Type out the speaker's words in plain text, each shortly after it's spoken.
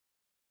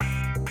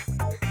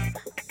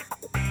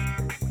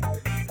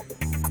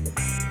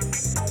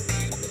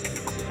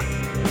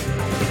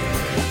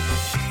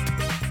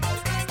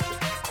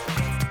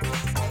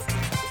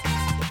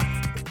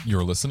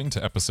You're listening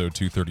to episode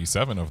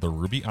 237 of the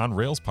Ruby on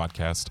Rails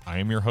podcast. I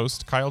am your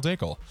host, Kyle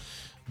Daigle.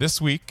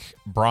 This week,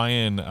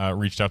 Brian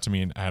reached out to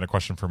me and had a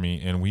question for me,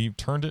 and we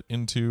turned it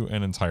into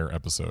an entire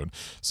episode.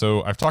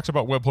 So I've talked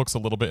about webhooks a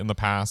little bit in the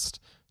past.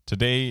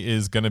 Today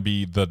is going to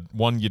be the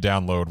one you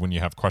download when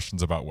you have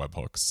questions about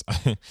webhooks.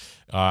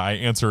 I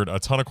answered a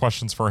ton of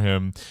questions for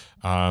him,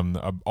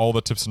 all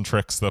the tips and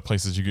tricks, the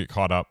places you get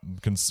caught up,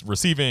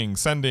 receiving,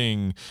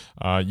 sending,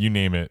 you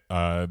name it.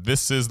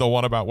 This is the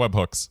one about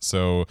webhooks.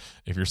 So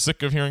if you're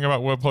sick of hearing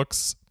about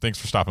webhooks, thanks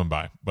for stopping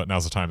by, but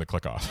now's the time to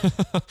click off.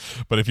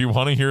 But if you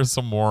want to hear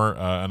some more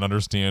and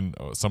understand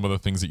some of the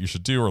things that you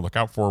should do or look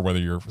out for, whether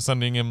you're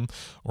sending them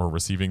or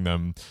receiving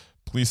them,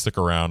 please stick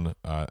around.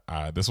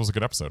 This was a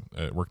good episode.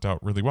 It worked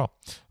out really well.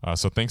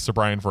 So thanks to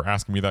Brian for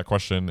asking me that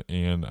question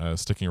and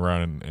sticking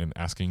around and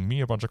asking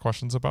me a bunch of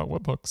questions about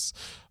webhooks.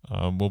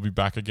 We'll be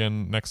back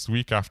again next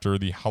week after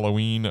the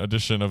Halloween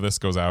edition of this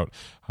goes out.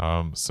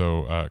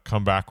 So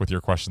come back with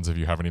your questions if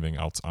you have anything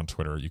else on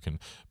Twitter. You can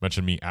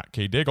mention me at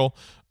KDaigle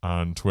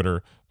on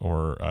Twitter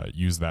or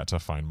use that to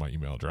find my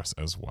email address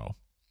as well.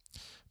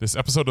 This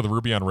episode of the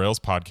Ruby on Rails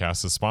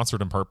podcast is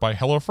sponsored in part by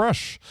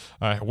HelloFresh.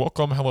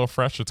 Welcome,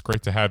 HelloFresh. It's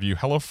great to have you.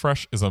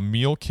 HelloFresh is a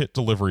meal kit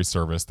delivery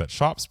service that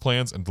shops,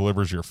 plans, and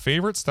delivers your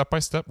favorite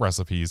step-by-step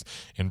recipes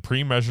and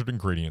pre-measured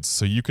ingredients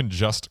so you can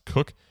just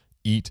cook,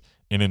 eat,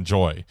 and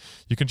enjoy.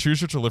 You can choose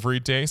your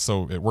delivery day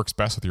so it works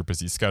best with your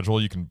busy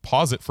schedule. You can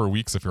pause it for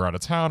weeks if you're out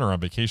of town or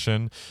on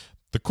vacation.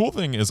 The cool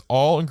thing is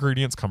all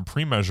ingredients come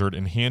pre-measured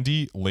in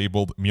handy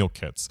labeled meal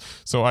kits.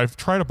 So I've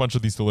tried a bunch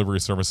of these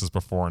delivery services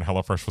before, and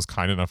HelloFresh was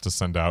kind enough to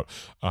send out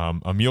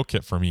a meal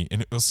kit for me.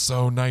 And it was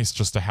so nice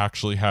just to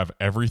actually have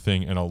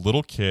everything in a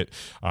little kit,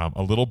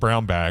 a little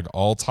brown bag,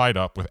 all tied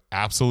up with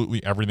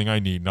absolutely everything I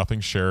need, nothing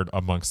shared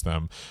amongst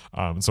them.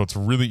 So it's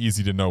really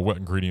easy to know what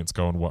ingredients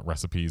go in what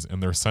recipes,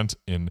 and they're sent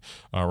in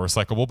a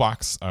recyclable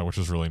box, which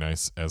is really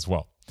nice as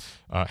well.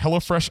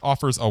 HelloFresh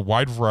offers a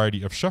wide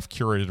variety of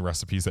chef-curated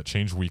recipes that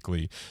change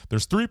weekly.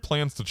 There's 3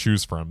 plans to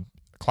choose from: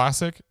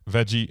 classic,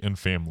 veggie, and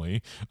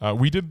family.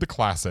 We did the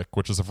classic,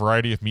 which is a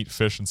variety of meat,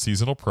 fish, and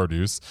seasonal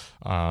produce.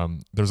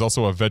 There's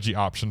also a veggie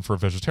option for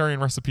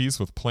vegetarian recipes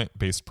with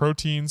plant-based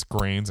proteins,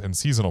 grains, and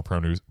seasonal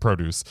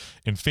produce.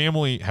 And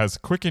family has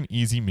quick and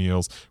easy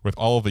meals with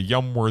all of the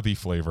yum-worthy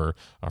flavor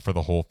for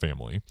the whole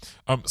family.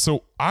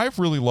 So I've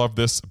really loved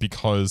this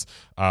because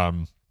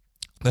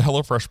the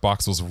HelloFresh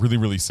box was really,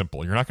 really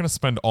simple. You're not going to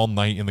spend all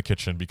night in the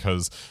kitchen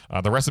because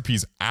the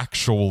recipes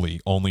actually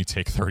only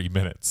take 30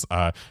 minutes.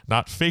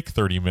 Not fake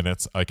 30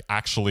 minutes. Like,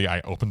 actually,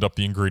 I opened up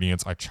the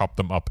ingredients, I chopped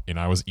them up, and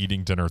I was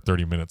eating dinner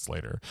 30 minutes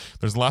later.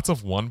 There's lots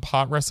of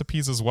one-pot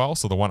recipes as well.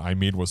 So the one I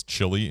made was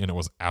chili, and it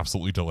was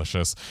absolutely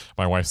delicious.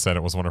 My wife said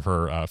it was one of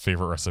her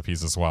favorite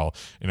recipes as well.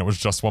 And it was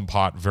just one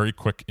pot, very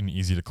quick and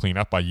easy to clean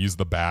up. I used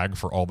the bag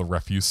for all the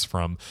refuse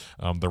from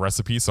the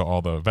recipe. So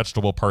all the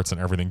vegetable parts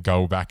and everything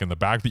go back in the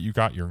bag that you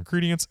got your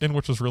ingredients in,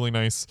 which was really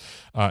nice.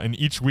 And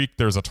each week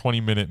there's a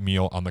 20-minute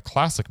meal on the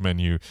classic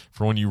menu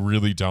for when you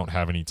really don't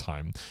have any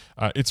time.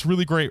 It's a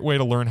really great way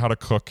to learn how to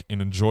cook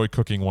and enjoy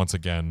cooking once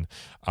again.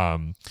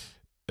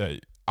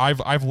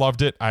 I've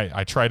loved it.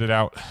 I tried it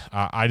out.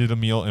 I did a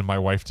meal and my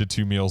wife did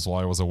 2 meals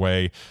while I was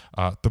away.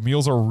 The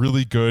meals are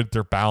really good.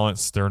 They're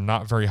balanced. They're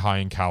not very high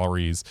in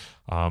calories.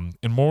 And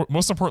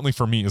most importantly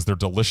for me is they're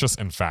delicious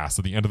and fast.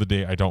 At the end of the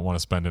day, I don't want to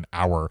spend an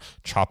hour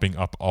chopping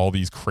up all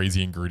these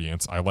crazy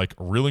ingredients. I like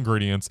real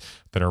ingredients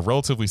that are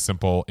relatively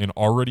simple and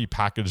already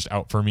packaged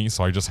out for me.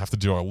 So I just have to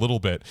do a little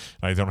bit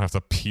and I don't have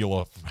to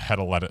peel a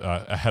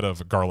head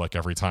of garlic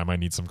every time I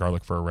need some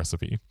garlic for a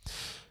recipe.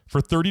 For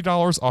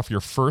 $30 off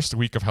your first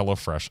week of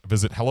HelloFresh,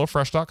 visit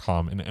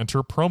HelloFresh.com and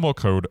enter promo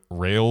code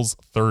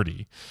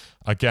RAILS30.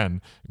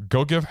 Again,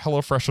 go give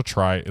HelloFresh a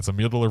try. It's a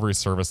meal delivery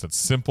service that's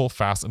simple,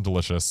 fast, and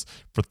delicious.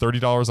 For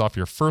 $30 off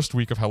your first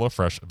week of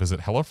HelloFresh, visit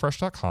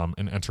HelloFresh.com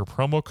and enter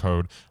promo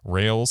code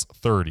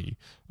RAILS30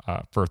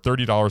 for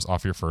 $30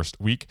 off your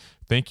first week.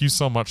 Thank you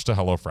so much to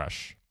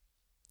HelloFresh.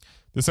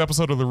 This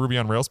episode of the Ruby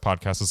on Rails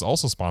podcast is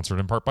also sponsored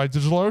in part by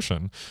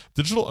DigitalOcean.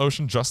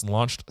 DigitalOcean just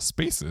launched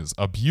Spaces,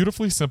 a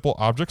beautifully simple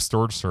object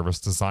storage service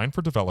designed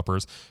for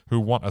developers who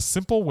want a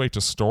simple way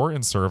to store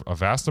and serve a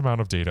vast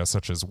amount of data,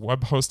 such as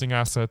web hosting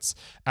assets,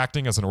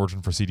 acting as an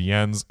origin for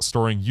CDNs,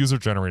 storing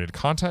user-generated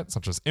content,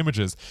 such as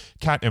images,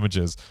 cat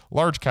images,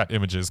 large cat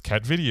images,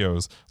 cat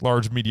videos,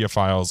 large media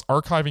files,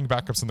 archiving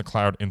backups in the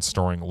cloud, and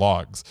storing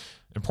logs.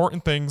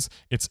 Important things,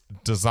 it's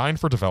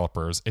designed for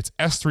developers, it's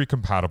S3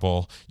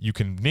 compatible, you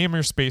can name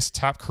your space,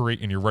 tap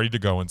create, and you're ready to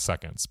go in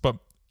seconds. But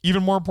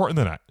even more important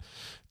than that,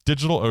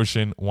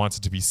 DigitalOcean wants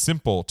it to be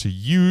simple to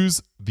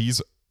use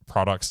these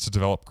products to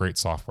develop great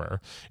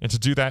software. And to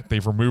do that,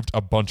 they've removed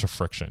a bunch of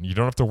friction. You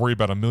don't have to worry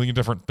about a million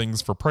different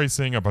things for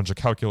pricing, a bunch of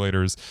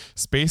calculators.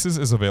 Spaces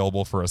is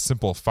available for a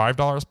simple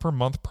 $5 per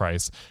month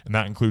price, and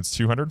that includes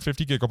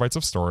 250 gigabytes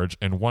of storage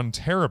and 1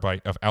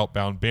 terabyte of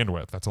outbound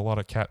bandwidth. That's a lot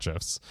of cat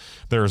gifs.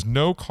 There is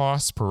no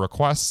cost per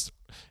request,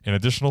 and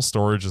additional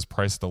storage is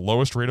priced at the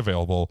lowest rate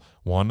available,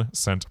 1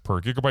 cent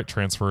per gigabyte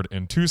transferred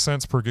and 2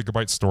 cents per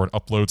gigabyte stored.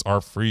 Uploads are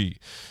free.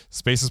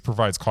 Spaces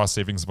provides cost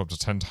savings of up to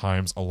 10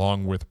 times,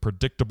 along with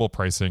predictable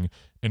pricing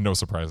and no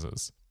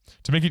surprises.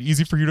 To make it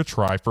easy for you to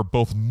try for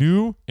both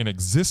new and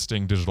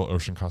existing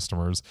DigitalOcean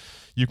customers,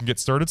 you can get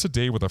started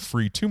today with a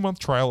free 2-month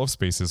trial of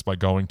Spaces by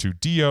going to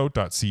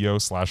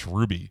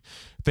do.co/Ruby.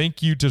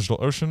 Thank you,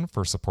 DigitalOcean,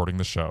 for supporting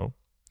the show.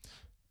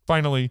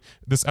 Finally,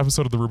 this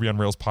episode of the Ruby on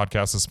Rails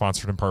podcast is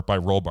sponsored in part by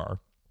Rollbar.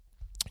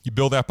 You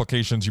build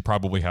applications, you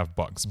probably have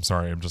bugs. I'm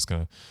sorry, I'm just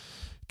going to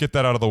get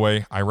that out of the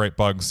way. I write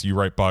bugs, you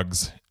write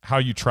bugs. How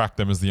you track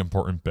them is the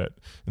important bit.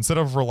 Instead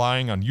of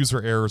relying on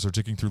user errors or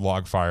digging through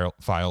log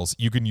files,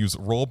 you can use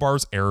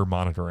Rollbar's error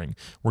monitoring,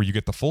 where you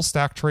get the full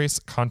stack trace,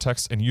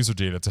 context, and user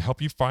data to help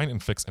you find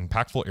and fix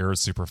impactful errors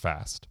super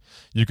fast.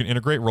 You can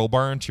integrate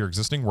Rollbar into your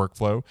existing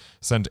workflow,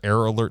 send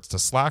error alerts to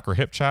Slack or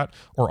HipChat,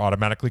 or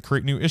automatically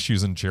create new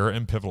issues in Jira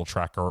and Pivotal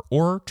Tracker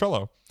or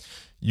Trello.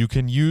 You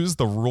can use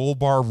the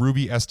Rollbar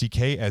Ruby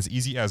SDK as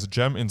easy as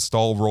gem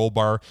install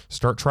Rollbar,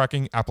 start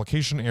tracking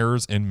application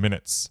errors in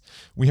minutes.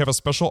 We have a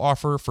special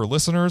offer for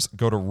listeners.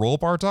 Go to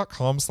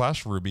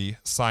rollbar.com/Ruby,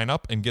 sign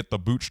up, and get the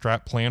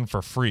Bootstrap plan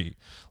for free.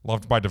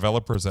 Loved by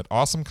developers at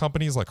awesome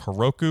companies like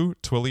Heroku,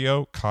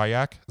 Twilio,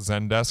 Kayak,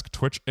 Zendesk,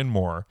 Twitch, and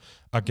more.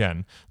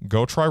 Again,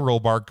 go try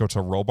Rollbar. Go to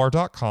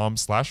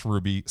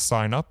rollbar.com/Ruby,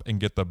 sign up,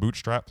 and get the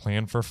Bootstrap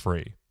plan for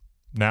free.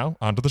 Now,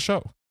 on to the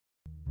show.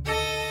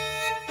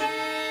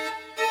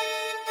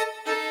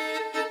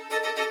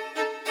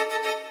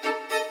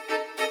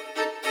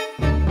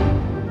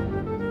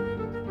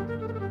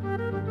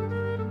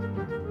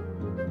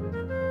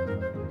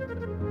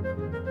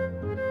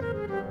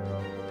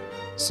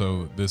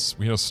 So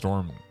we had a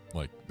storm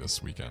like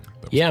this weekend.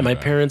 Yeah, my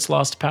parents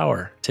lost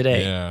power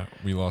today. Yeah,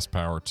 we lost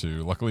power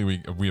too. Luckily,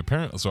 we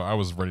apparently, so I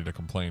was ready to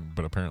complain,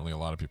 but apparently a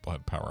lot of people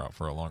had power out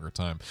for a longer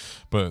time.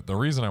 But the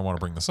reason I want to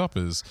bring this up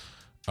is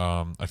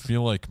I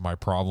feel like my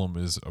problem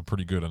is a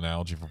pretty good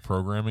analogy for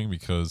programming,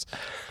 because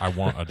I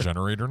want a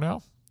generator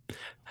now.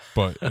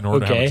 But in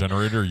order to have a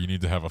generator, you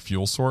need to have a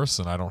fuel source,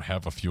 and I don't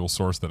have a fuel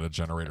source that a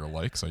generator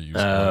likes. I use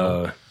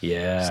oil.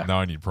 Yeah. So now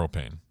I need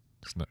propane.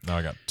 So now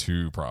I got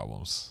 2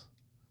 problems.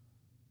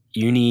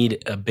 You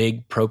need a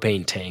big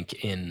propane tank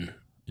in.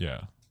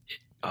 Yeah.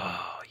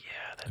 Oh,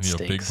 yeah. That I need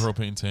stinks. a big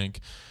propane tank.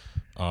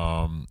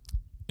 And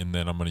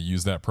then I'm going to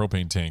use that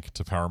propane tank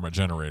to power my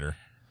generator.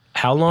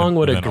 How long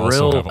would a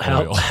grill,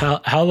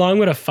 how long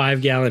would a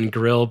 5-gallon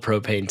grill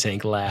propane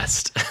tank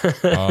last?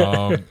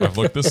 I've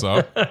looked this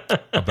up.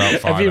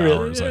 About 5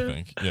 hours, I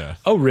think. Yeah.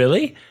 Oh,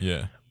 really?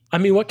 Yeah. I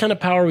mean, what kind of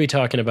power are we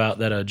talking about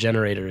that a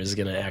generator is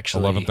going to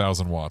actually?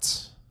 11,000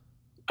 watts.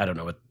 I don't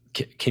know what.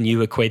 Can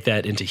you equate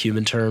that into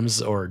human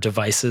terms or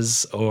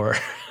devices, or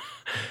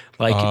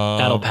like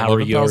that'll power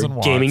your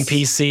gaming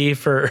PC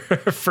for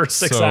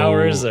 6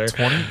 hours? Or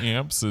 20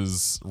 amps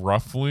is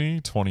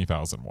roughly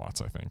 20,000 watts,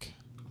 I think.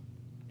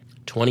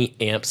 20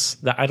 amps.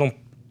 I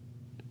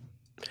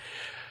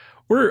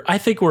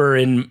think we're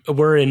in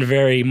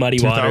very muddy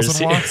waters.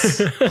 2,000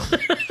 watts.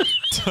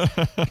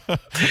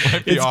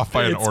 Might be off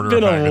by an order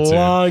of magnitude. It's been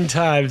a long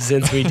time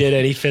since we did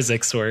any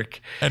physics work.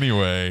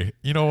 Anyway,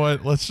 you know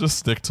what? Let's just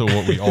stick to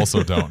what we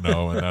also don't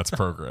know, and that's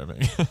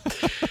programming.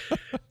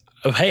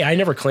 Oh, hey, I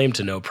never claimed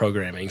to know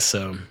programming,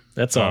 so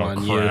that's all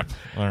on crap.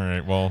 You. All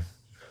right, well.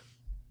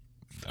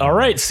 All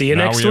right, see you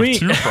next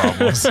week. Now we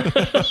have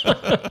 2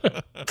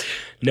 problems.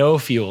 No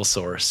fuel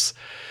source.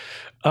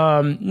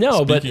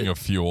 No, Speaking of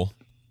fuel.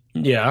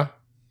 Yeah.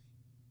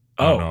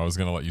 Oh, no, I was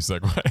going to let you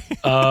segue.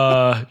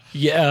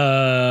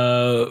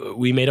 Yeah,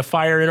 we made a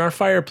fire in our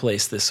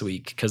fireplace this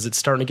week because it's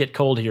starting to get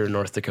cold here in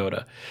North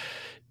Dakota.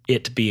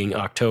 It being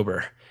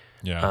October.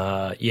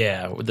 Yeah.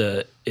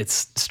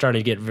 It's starting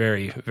to get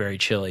very, very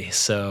chilly.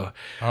 So.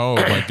 Oh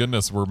my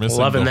goodness, we're missing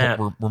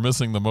we're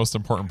missing the most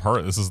important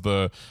part. This is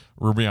the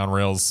Ruby on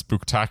Rails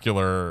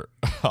spooktacular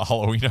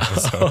Halloween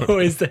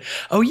episode.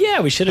 Oh yeah,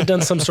 we should have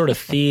done some sort of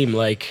theme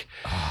like.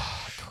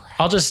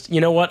 I'll just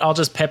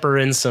pepper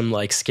in some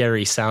like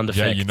scary sound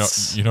effects.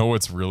 Yeah, you know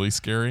what's really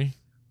scary?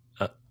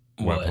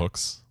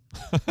 Webhooks.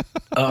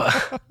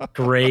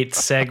 Great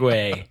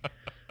segue.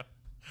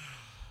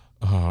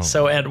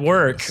 So at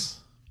work,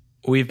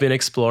 we've been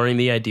exploring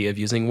the idea of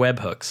using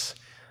webhooks.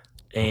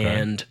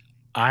 And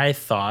I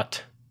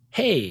thought,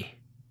 hey,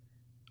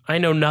 I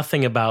know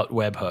nothing about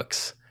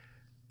webhooks,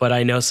 but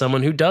I know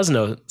someone who does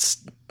know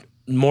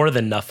more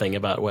than nothing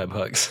about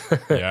webhooks.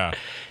 Yeah.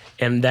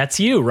 And that's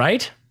you,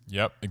 right?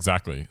 Yep,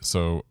 exactly.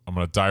 So I'm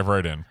going to dive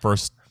right in.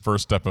 First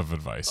step of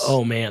advice.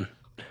 Oh, man.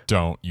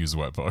 Don't use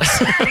webhooks.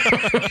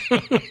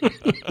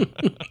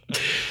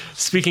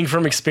 Speaking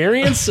from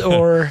experience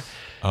or?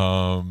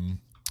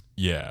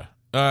 Yeah.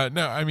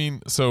 No, I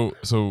mean, so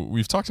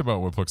we've talked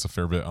about webhooks a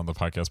fair bit on the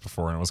podcast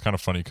before, and it was kind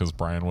of funny because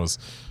Brian was,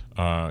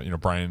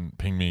 Brian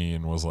pinged me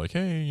and was like,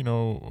 "Hey,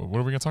 what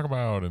are we gonna talk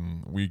about?"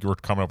 And we were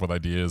coming up with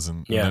ideas,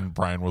 and then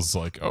Brian was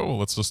like, "Oh,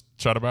 let's just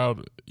chat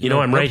about."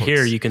 I'm right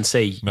here. You can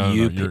say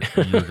you're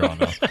gone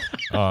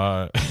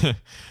now.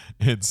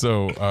 And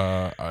so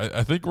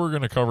I think we're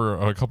going to cover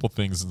a couple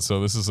things, and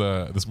so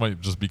this might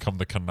just become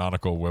the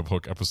canonical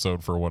webhook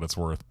episode for what it's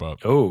worth. But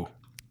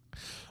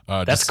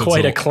that's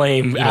quite a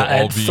claim.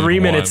 At 3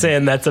 minutes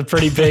in, that's a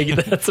pretty big.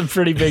 That's a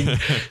pretty big.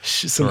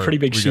 Pretty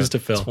big shoes to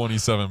fill.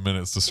 27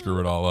 minutes to screw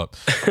it all up.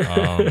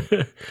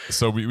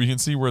 So we can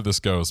see where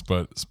this goes,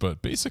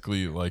 but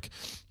basically, like.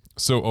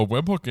 So a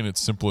webhook in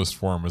its simplest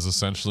form is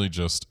essentially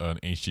just an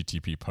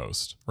HTTP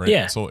post, right?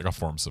 Yeah. So like a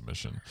form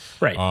submission.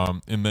 Right.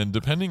 And then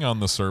depending on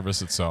the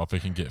service itself,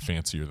 it can get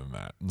fancier than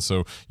that. And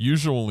so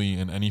usually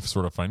in any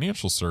sort of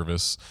financial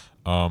service,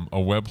 a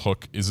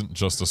webhook isn't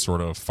just a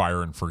sort of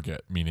fire and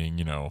forget,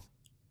 meaning,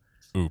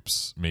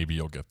 oops, maybe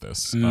you'll get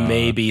this.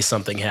 Maybe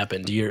something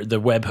happened.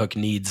 The webhook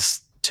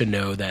needs to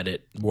know that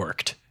it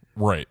worked.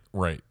 Right.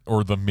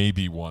 Or the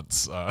maybe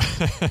once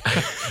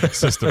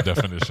system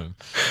definition.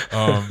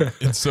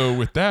 And so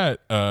with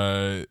that,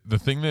 the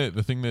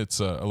thing that's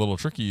a little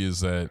tricky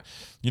is that,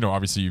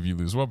 obviously if you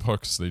lose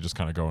webhooks, they just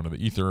kind of go into the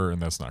ether,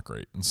 and that's not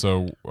great. And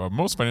so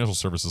most financial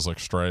services like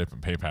Stripe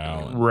and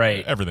PayPal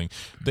and everything,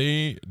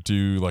 they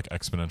do like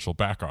exponential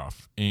back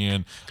off.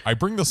 And I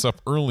bring this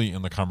up early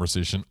in the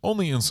conversation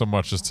only in so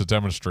much as to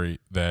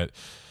demonstrate that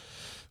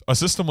a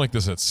system like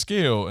this at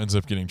scale ends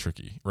up getting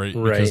tricky, right?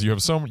 Because you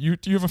have you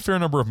have a fair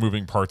number of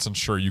moving parts, and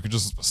sure, you can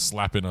just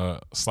slap in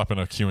a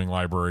queuing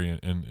library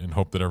and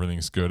hope that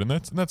everything's good, and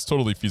that's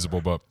totally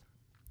feasible. But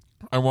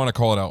I want to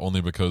call it out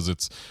only because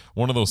it's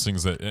one of those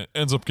things that it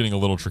ends up getting a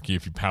little tricky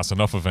if you pass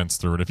enough events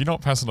through it. If you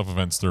don't pass enough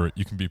events through it,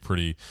 you can be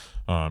pretty,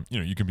 full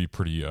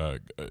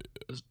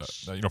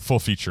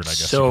featured, I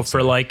guess. So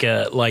for like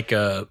a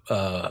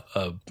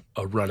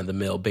run of the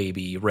mill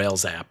baby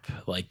Rails app,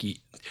 like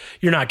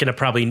you're not going to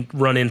probably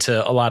run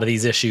into a lot of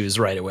these issues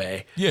right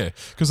away. Yeah,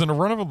 because in a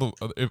run of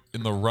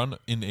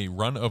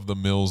the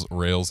mills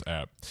Rails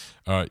app,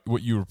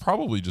 what you would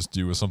probably just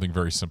do is something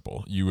very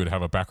simple. You would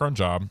have a background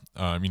job,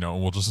 and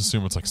we'll just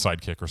assume it's like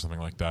Sidekick or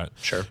something like that.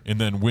 Sure. And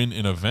then when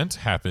an event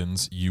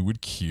happens, you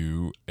would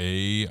queue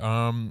a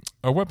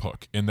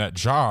webhook, and that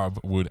job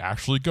would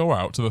actually go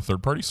out to the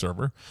third-party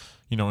server,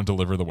 and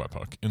deliver the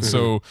webhook. And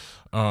so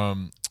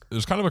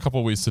there's kind of a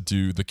couple ways to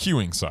do the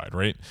queuing side,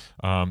 right?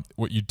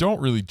 What you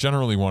don't really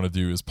generally want to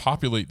do is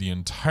populate the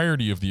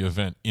entirety of the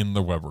event in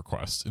the web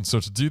request. And so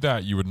to do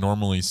that, you would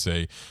normally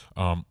say,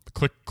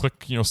 click,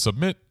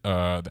 submit,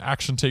 the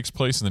action takes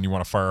place, and then you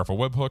want to fire off a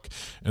webhook,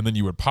 and then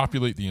you would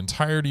populate the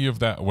entirety of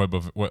that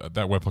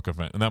webhook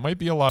event. And that might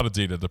be a lot of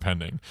data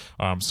depending.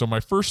 So my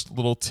first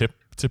little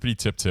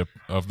tippity tip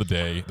of the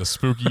day, the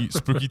spooky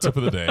tip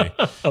of the day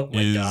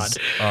is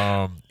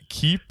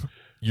keep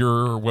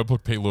your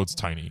webhook payloads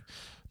tiny.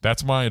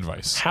 That's my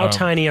advice. How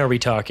tiny are we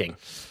talking?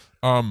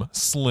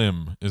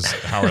 Slim is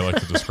how I like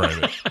to describe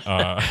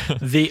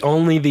it.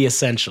 Only the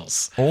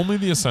essentials. Only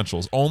the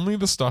essentials. Only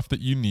the stuff that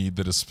you need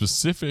that is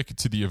specific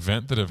to the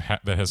event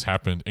that has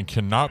happened and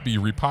cannot be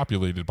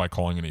repopulated by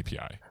calling an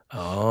API.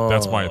 Oh,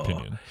 that's my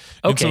opinion.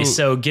 Okay,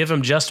 so give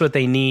them just what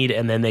they need,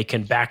 and then they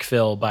can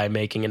backfill by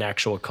making an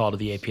actual call to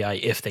the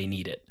API if they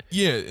need it.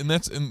 Yeah,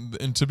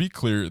 and to be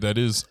clear, that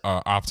is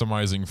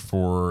optimizing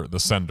for the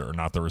sender,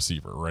 not the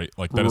receiver, right?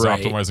 Like that is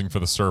optimizing for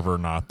the server,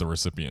 not the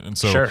recipient. And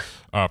so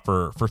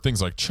for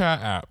things like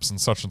chat apps and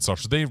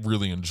such, they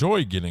really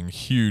enjoy getting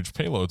huge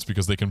payloads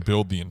because they can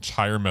build the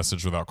entire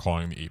message without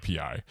calling the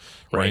API,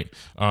 right?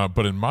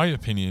 But in my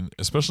opinion,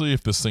 especially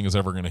if this thing is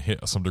ever going to hit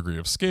some degree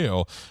of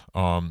scale,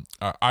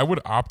 I would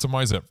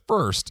optimize at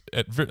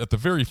the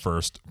very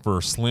first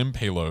for slim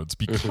payloads,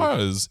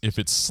 because if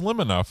it's slim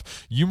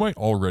enough, you might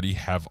already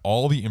have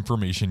all the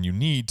information you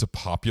need to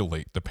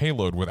populate the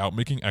payload without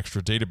making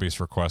extra database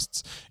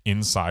requests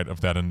inside of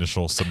that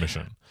initial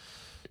submission.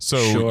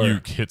 So you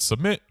hit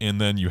submit,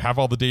 and then you have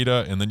all the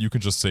data, and then you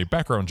can just say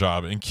background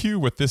job and queue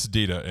with this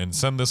data and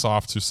send this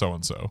off to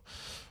so-and-so.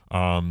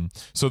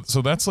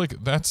 So that's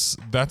like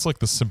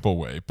the simple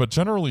way, but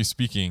generally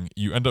speaking,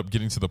 you end up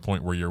getting to the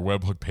point where your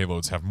webhook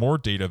payloads have more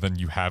data than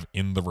you have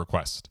in the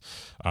request,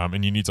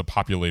 and you need to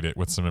populate it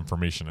with some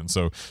information. And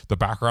so the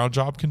background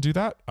job can do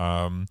that.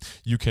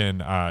 You can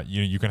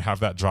have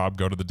that job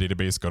go to the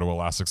database, go to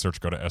Elasticsearch,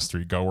 go to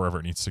S3, go wherever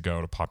it needs to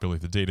go to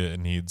populate the data it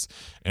needs,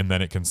 and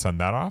then it can send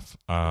that off.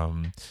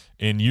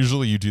 And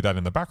usually you do that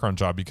in the background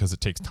job because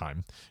it takes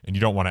time, and you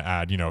don't want to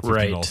add 50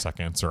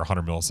 milliseconds or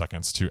 100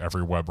 milliseconds to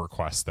every web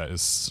request that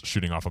is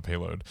shooting off a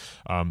payload.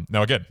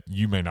 Now, again,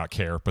 you may not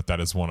care, but that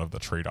is one of the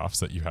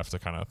trade-offs that you have to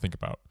kind of think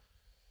about.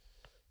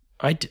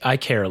 I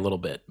care a little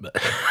bit, but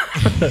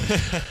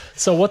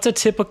so what's a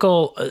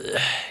typical?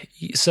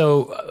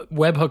 So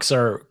webhooks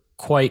are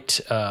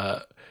quite.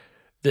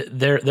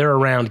 They're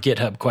around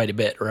GitHub quite a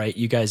bit, right?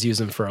 You guys use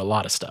them for a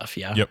lot of stuff,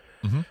 yeah. Yep.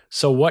 Mm-hmm.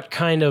 So what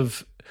kind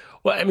of?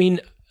 Well, I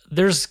mean,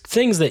 there's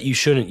things that you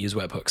shouldn't use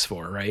webhooks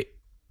for, right?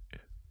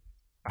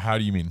 How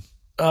do you mean?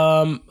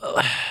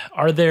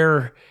 Are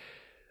there,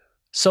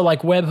 so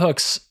like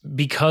webhooks,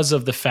 because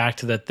of the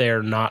fact that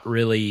they're not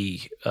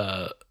really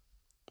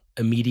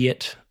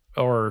immediate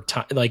or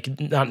like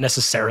not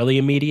necessarily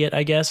immediate,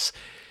 I guess,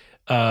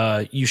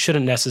 you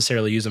shouldn't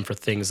necessarily use them for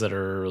things that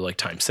are like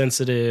time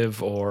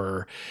sensitive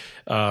or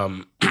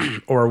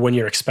or when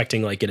you're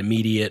expecting like an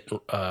immediate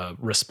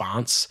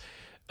response.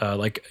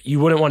 Like you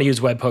wouldn't want to use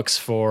webhooks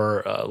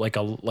for like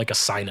a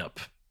sign up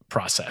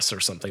process or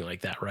something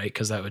like that, right?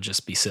 Because that would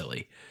just be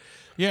silly.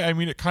 Yeah, I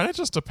mean, it kind of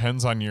just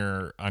depends on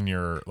your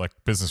like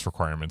business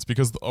requirements,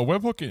 because a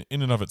webhook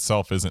in and of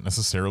itself isn't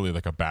necessarily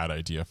like a bad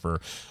idea for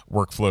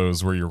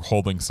workflows where you're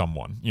holding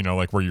someone,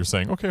 like where you're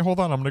saying, okay, hold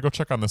on, I'm going to go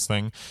check on this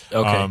thing.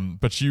 Okay.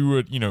 But you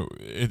would,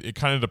 it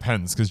kind of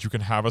depends, because you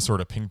can have a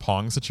sort of ping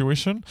pong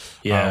situation,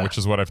 which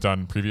is what I've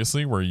done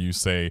previously, where you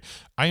say,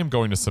 I am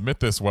going to submit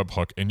this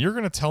webhook and you're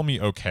going to tell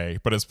me okay,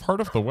 but as part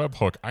of the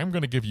webhook, I'm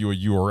going to give you a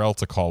URL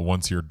to call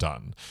once you're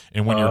done.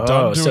 And when you're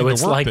done doing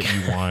the work that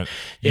you want,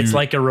 it's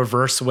like a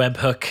reverse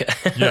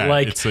webhook. Yeah,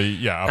 like it's a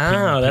ping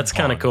that's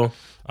kind of cool.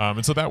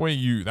 And so that way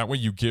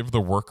you give the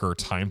worker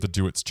time to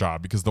do its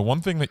job, because the one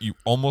thing that you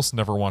almost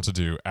never want to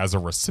do as a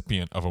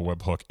recipient of a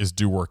webhook is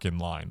do work in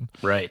line.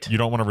 Right. You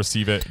don't want to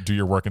receive it, do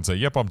your work, and say,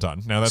 "Yep, I'm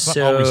done." Now that's not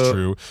always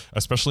true,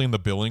 especially in the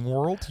billing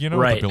world.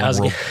 Right. The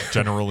billing world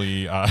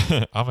generally.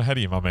 I'm ahead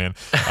of you, my man.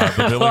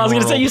 The billing I was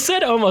going to say, you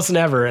said almost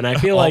never, and I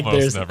feel like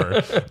there's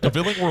never. The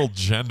billing world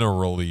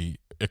generally,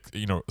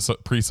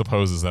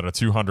 presupposes that a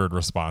 200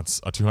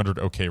 response, a 200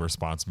 okay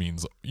response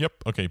means, yep,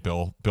 okay,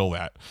 bill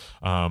that.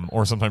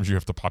 Or sometimes you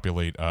have to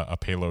populate a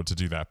payload to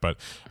do that. But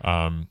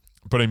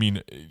I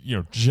mean,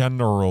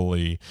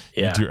 generally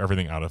you do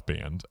everything out of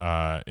band.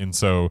 And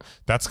so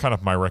that's kind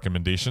of my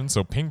recommendation.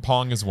 So ping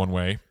pong is one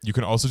way. You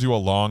can also do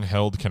a long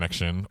held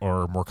connection,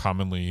 or more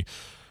commonly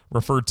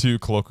referred to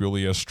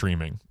colloquially as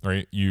streaming,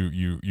 right?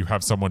 You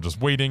have someone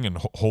just waiting and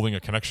holding a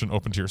connection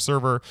open to your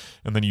server,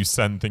 and then you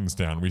send things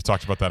down. We've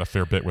talked about that a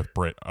fair bit with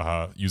Brit,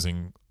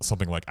 using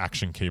something like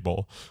Action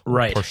Cable,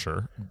 right?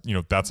 Pusher.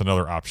 That's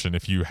another option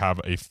if you have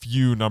a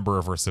few number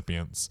of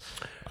recipients.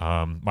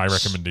 My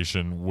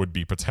recommendation would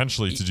be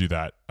potentially to do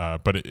that,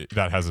 but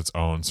that has its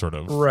own sort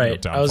of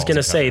right. I was going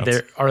to say, I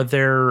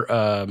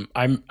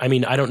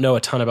don't know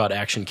a ton about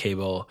Action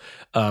Cable.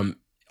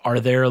 Are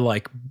there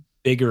like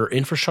bigger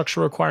infrastructure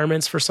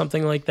requirements for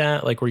something like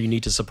that, like where you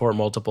need to support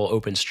multiple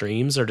open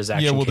streams, or does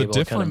Action Cable the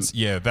difference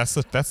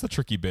that's the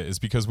tricky bit, is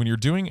because when you're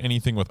doing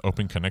anything with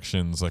open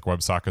connections like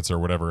WebSockets or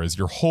whatever, is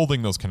you're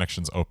holding those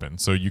connections open,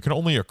 so you can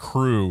only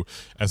accrue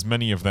as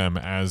many of them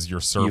as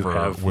your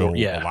server will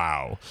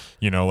allow,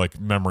 like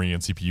memory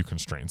and CPU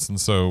constraints.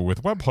 And so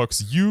with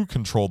webhooks, you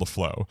control the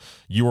flow.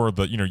 You are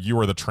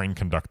the train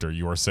conductor.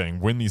 You are saying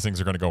when these things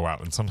are going to go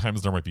out, and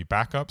sometimes there might be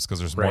backups because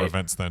there's more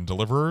events than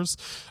deliverers,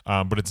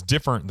 but it's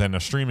different than a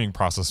streaming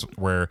process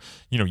where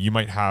you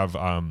might have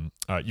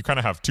you kind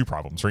of have two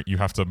problems, right? You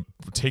have to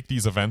take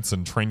these events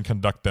and train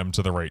conduct them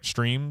to the right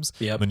streams.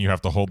 Yep. Then you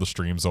have to hold the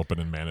streams open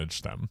and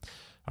manage them.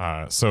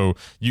 So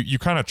you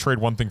kind of trade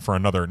one thing for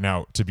another.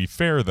 Now, to be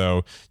fair,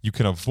 though, you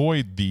can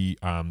avoid the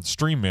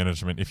stream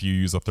management if you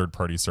use a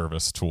third-party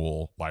service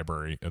tool,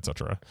 library,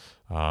 etc.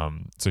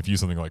 So if you use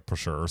something like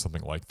Pusher or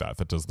something like that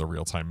does the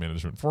real-time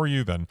management for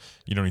you, then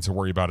you don't need to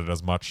worry about it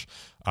as much.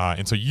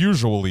 And so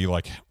usually,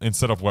 like,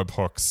 instead of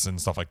webhooks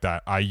and stuff like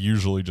that, I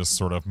usually just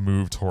sort of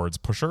move towards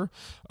Pusher,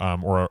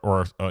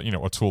 or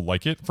a tool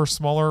like it for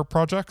smaller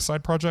projects,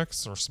 side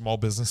projects, or small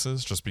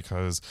businesses, just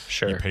because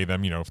you pay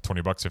them, $20,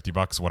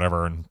 $50,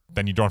 whatever, and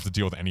then you don't have to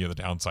deal with any of the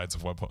downsides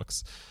of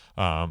webhooks.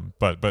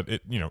 But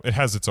it it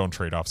has its own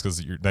trade-offs,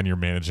 because then you're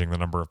managing the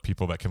number of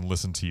people that can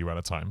listen to you at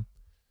a time.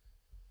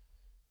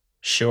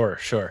 Sure.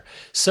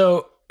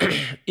 So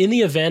in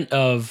the event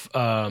of,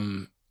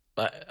 I'm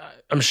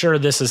sure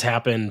this has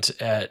happened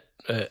at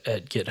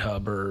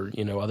GitHub or,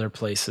 other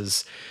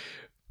places,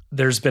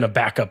 there's been a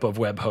backup of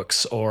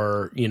webhooks,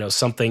 or,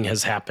 something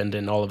has happened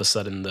and all of a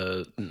sudden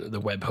the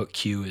webhook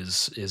queue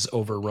is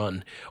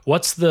overrun.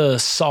 What's the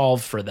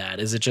solve for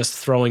that? Is it just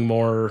throwing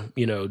more,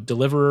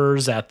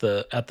 deliverers at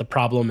the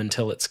problem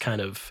until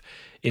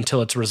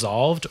it's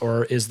resolved,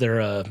 or is there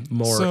a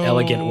more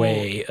elegant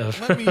way of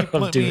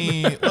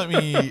doing it? Let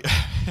me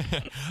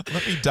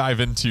dive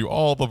into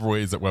all the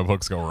ways that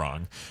webhooks go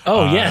wrong.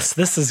 Oh, yes,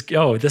 this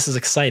is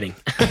exciting.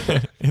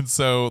 And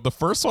so the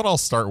first one I'll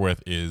start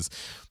with is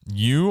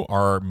you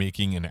are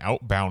making an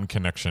outbound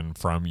connection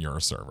from your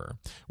server,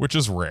 which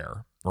is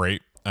rare,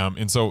 right?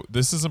 And so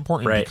this is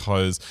important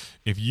because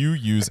if you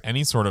use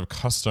any sort of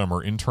custom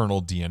or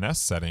internal DNS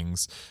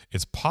settings,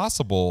 it's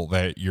possible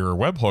that your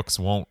webhooks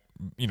won't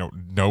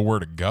know where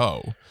to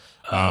go.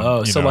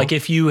 So like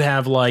if you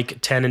have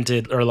like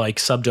tenanted or like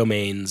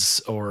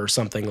subdomains or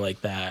something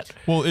like that.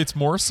 Well, it's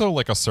more so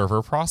like a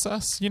server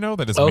process,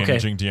 that is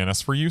managing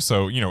DNS for you.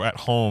 So,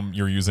 at home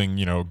you're using,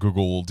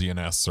 Google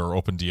DNS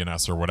or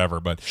OpenDNS or whatever,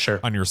 but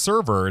on your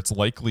server, it's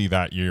likely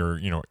that your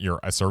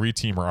SRE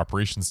team or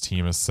operations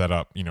team has set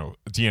up,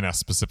 DNS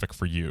specific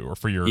for you or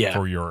for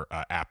your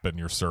app and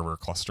your server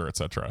cluster,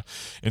 etc.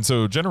 And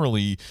so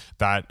generally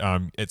that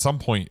at some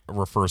point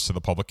refers to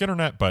the public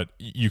internet, but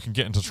you can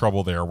get into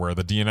trouble there where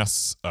the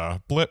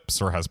DNS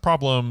blips or has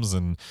problems,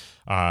 and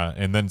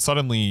then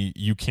suddenly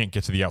you can't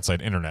get to the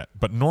outside internet.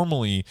 But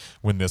normally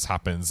when this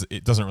happens,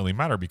 it doesn't really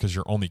matter because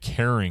you're only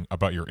caring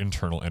about your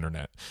internal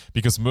internet,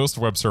 because most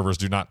web servers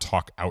do not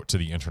talk out to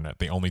the internet.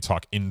 They only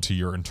talk into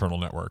your internal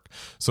network.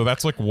 So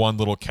that's like one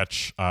little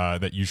catch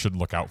that you should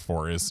look out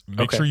for is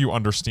make sure you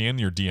understand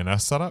your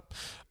DNS setup.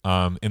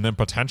 And then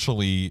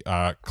potentially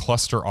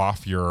cluster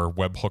off your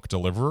webhook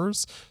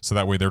deliverers, so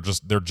that way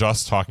they're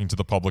just talking to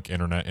the public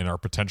internet and are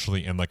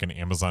potentially in like an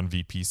Amazon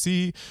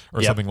VPC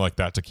or something like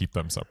that to keep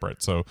them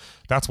separate. So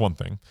that's one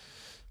thing.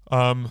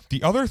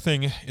 The other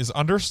thing is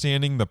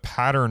understanding the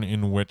pattern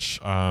in which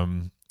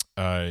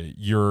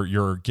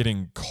you're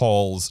getting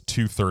calls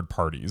to third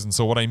parties. And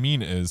so what I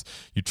mean is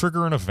you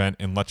trigger an event,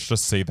 and let's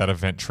just say that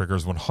event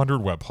triggers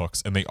 100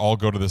 webhooks and they all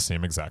go to the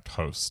same exact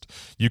host.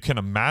 You can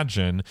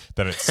imagine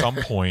that at some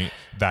point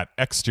that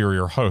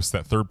exterior host,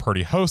 that third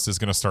party host, is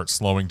going to start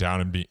slowing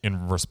down and be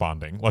in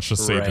responding. Let's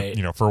just say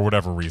that, for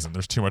whatever reason,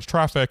 there's too much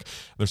traffic,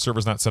 their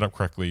server's not set up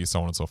correctly,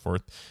 so on and so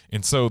forth.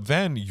 And so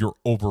then your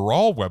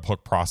overall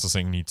webhook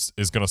processing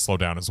is going to slow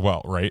down as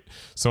well, right?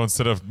 So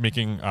instead of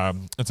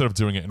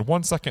doing it in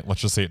 1 second,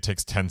 let's just say it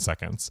takes 10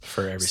 seconds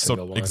for every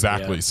single one.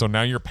 Exactly. Yeah. So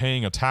now you're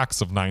paying a tax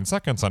of 9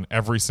 seconds on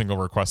every single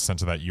request sent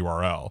to that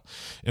URL.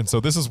 And so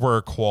this is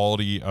where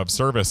quality of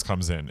service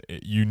comes in.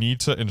 You need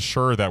to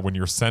ensure that when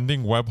you're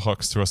sending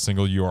webhooks to a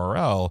single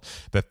URL,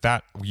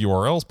 that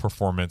URL's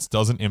performance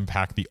doesn't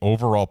impact the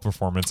overall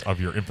performance of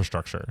your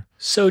infrastructure.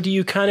 So do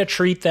you kind of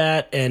treat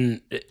that,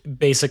 and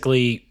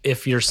basically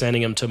if you're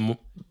sending them to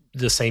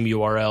the same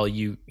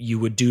URL, you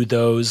would do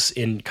those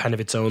in kind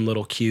of its own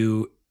little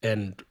queue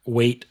and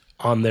wait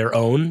on their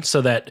own, so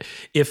that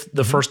if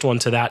the first one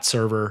to that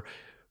server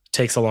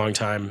takes a long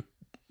time,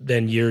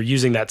 then you're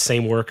using that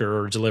same worker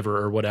or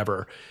deliverer or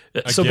whatever.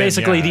 So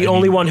basically the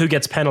only one who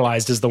gets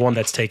penalized is the one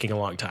that's taking a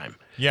long time.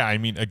 Yeah. I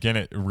mean, again,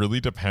 it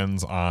really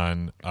depends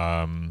on,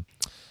 if,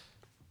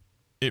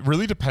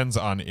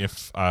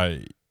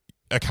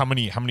 like how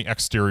many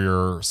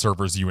exterior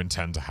servers you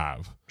intend to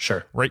have.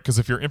 Sure. Right? Because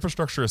if your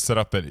infrastructure is set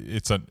up that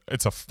it's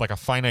like a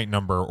finite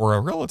number or a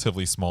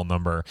relatively small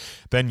number,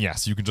 then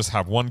yes, you can just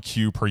have one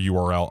queue per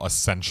URL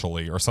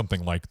essentially, or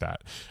something like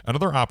that.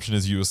 Another option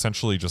is you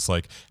essentially just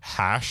like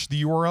hash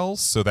the URLs,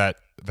 so that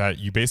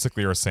you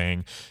basically are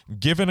saying,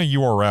 given a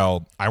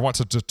URL, I want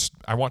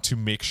to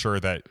make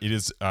sure that it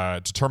is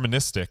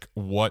deterministic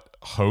what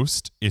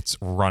host it's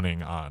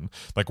running on,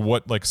 like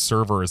what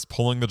server is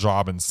pulling the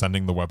job and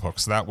sending the webhook.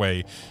 So that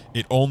way,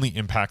 it only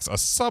impacts a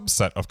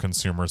subset of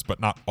consumers, but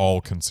not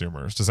all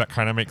consumers. Does that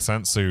kind of make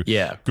sense? So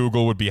yeah,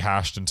 Google would be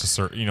hashed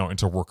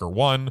into worker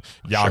 1,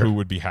 Yahoo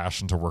would be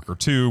hashed into worker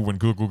 2. When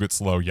Google gets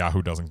slow,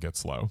 Yahoo doesn't get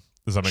slow.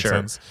 Does that make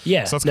sense?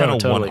 Yeah. So that's kind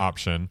of one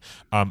option.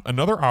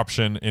 Another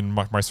option in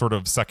my sort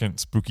of second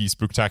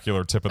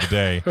spooktacular tip of the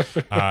day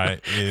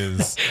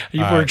is...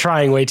 We're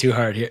trying way too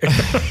hard here.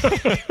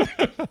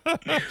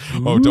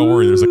 Oh, don't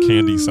worry. There's a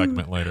candy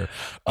segment later.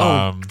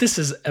 This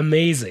is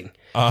amazing.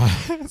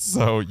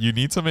 So you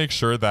need to make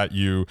sure that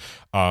you...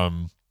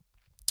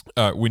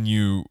 when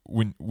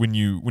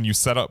you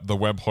set up the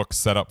webhook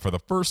setup for the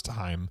first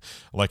time,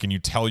 and you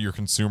tell your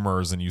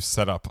consumers and you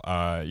set up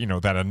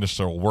that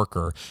initial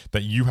worker,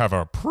 that you have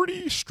a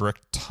pretty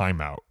strict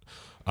timeout.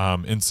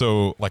 And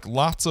so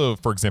lots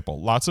of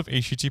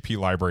HTTP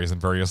libraries in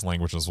various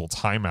languages will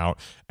time out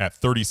at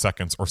 30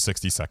 seconds or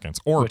 60 seconds,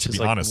 or which to is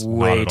be honest,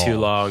 way not at too all.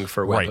 long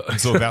for webhooks. Right. And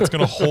so that's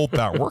going to hold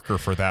that worker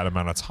for that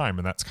amount of time.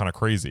 And that's kind of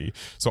crazy.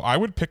 So I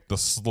would pick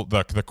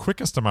the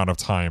quickest amount of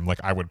time.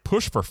 I would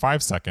push for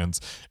 5 seconds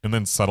and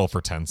then settle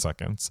for 10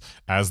 seconds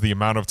as the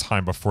amount of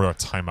time before a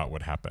timeout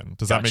would happen.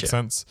 Does that make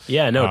sense?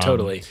 Yeah, no,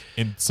 totally.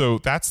 And so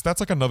that's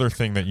another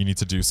thing that you need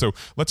to do. So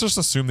let's just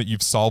assume that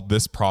you've solved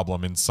this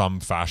problem in some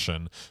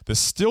fashion. This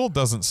still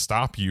doesn't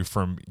stop you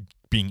from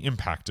being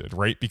impacted,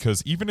 right?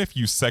 Because even if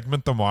you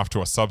segment them off to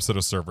a subset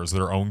of servers,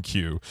 their own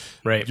queue,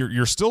 right,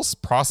 you're still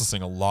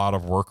processing a lot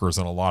of workers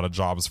and a lot of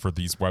jobs for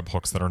these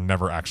webhooks that are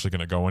never actually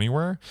going to go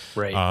anywhere.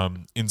 Right.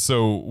 And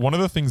so one of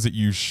the things that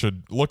you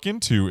should look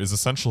into is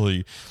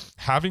essentially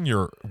having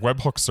your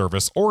webhook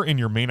service, or in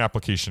your main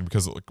application,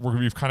 because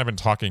we've kind of been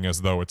talking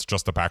as though it's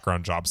just a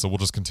background job. So we'll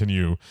just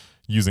continue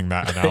using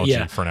that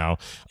analogy for now.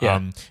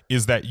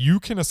 Is that you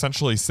can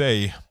essentially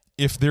say,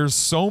 if there's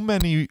so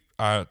many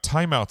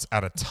timeouts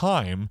at a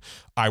time,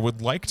 I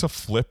would like to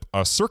flip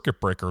a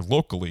circuit breaker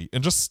locally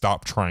and just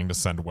stop trying to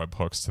send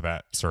webhooks to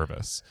that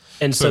service.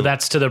 And so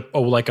that's to the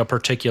a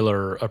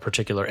particular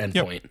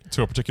endpoint. Yep,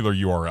 to a particular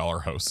URL or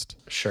host.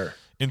 Sure.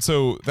 And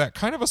so that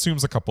kind of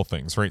assumes a couple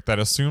things, right? That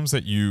assumes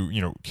that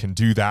you can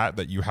do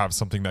that you have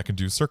something that can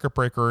do circuit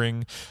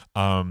breakering,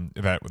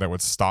 that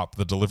would stop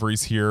the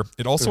deliveries here.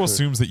 It also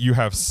assumes that you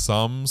have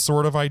some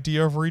sort of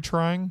idea of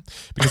retrying,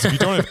 because if you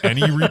don't have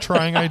any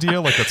retrying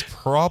idea, like that's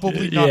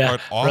probably not an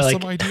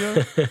awesome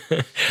idea.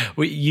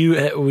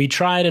 We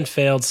tried and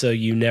failed, so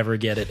you never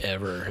get it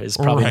ever is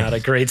probably not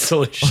a great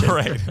solution.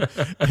 Right.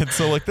 And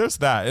so like there's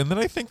that. And then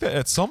I think that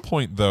at some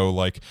point though,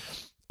 like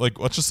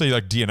let's just say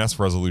like DNS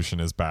resolution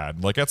is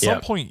bad. Like at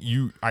some point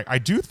I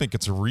do think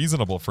it's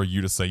reasonable for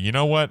you to say, you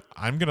know what,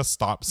 I'm going to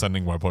stop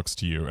sending webhooks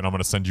to you and I'm going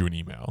to send you an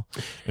email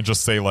and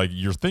just say like,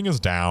 your thing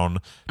is down,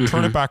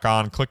 turn it back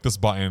on, click this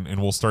button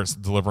and we'll start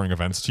delivering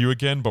events to you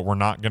again. But we're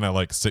not going to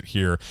like sit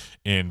here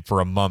and for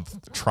a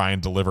month try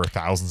and deliver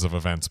thousands of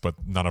events, but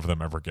none of them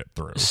ever get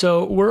through.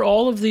 So were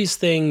all of these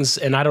things,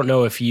 and I don't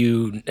know if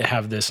you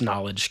have this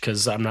knowledge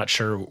because I'm not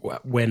sure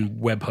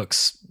when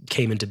webhooks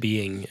came into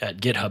being at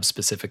GitHub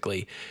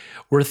specifically.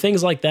 Were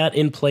things like that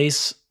in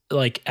place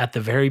like at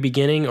the very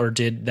beginning, or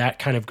did that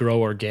kind of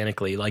grow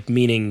organically? Like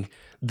meaning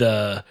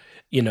the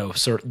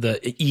sort of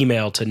the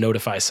email to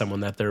notify someone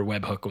that their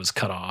webhook was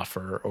cut off,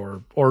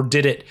 or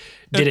did it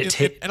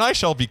and I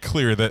shall be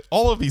clear that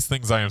all of these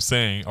things I am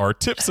saying are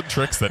tips and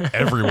tricks that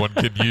everyone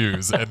can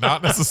use and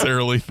not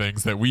necessarily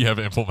things that we have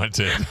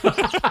implemented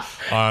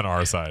on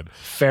our side.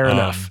 Fair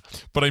enough.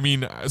 But I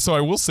mean, so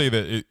I will say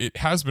that it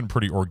has been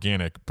pretty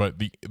organic, but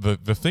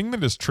the thing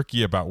that is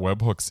tricky about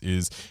webhooks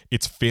is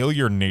its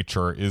failure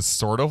nature is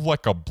sort of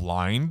like a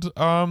blind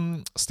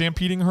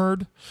stampeding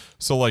herd.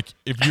 So like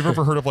if you've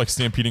ever heard of like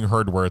stampeding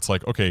herd, where it's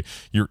like, okay,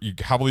 you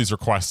have all these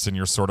requests and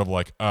you're sort of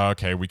like,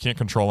 okay, we can't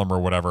control them or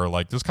whatever.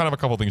 Like there's kind of a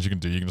couple things you can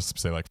do. You can just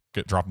say like,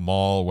 drop them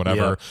all,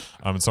 whatever,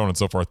 and so on and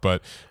so forth.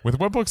 But with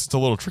webhooks, it's a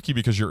little tricky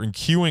because you're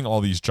queuing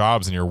all these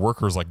jobs and your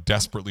workers like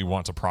desperately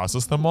want to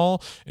process them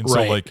all. And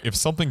so like if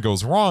something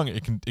goes wrong,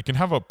 it can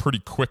have a pretty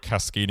quick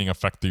cascading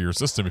effect through your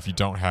system if you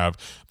don't have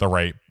the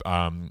right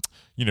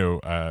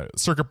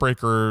circuit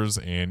breakers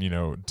and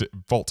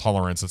fault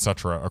tolerance,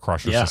 etc.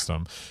 across your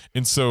system.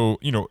 And so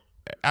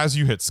as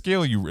you hit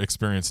scale, you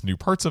experience new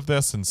parts of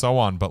this and so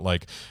on. But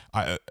like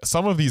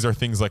some of these are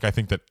things like I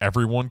think that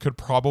everyone could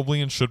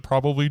probably and should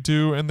probably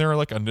do in their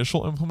like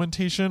initial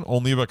implementation,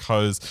 only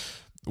because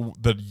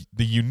the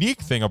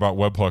unique thing about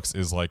webhooks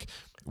is like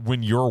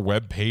when your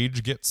web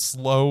page gets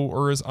slow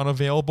or is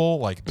unavailable,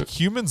 like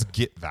humans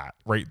get that,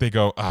 right? They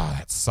go,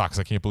 that sucks.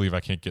 I can't believe I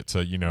can't get to,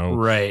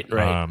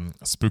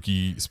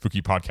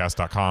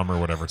 spookypodcast.com or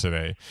whatever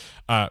today.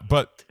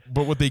 But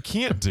what they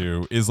can't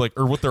do is like,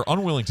 or what they're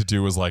unwilling to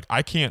do is like,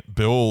 I can't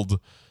build,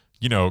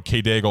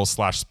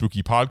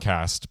 kdaigle/spooky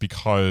podcast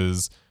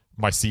because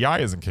my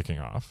CI isn't kicking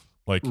off.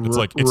 Like it's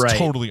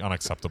totally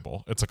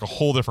unacceptable. It's like a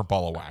whole different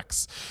ball of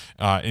wax.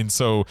 And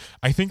so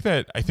I think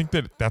that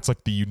that's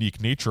like the unique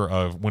nature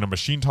of when a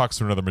machine talks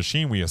to another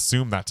machine, we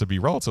assume that to be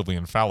relatively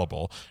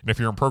infallible. And if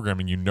you're in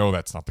programming,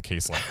 that's not the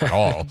case like at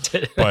all.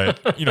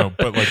 But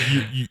like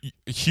you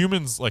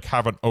humans like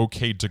have an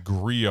okay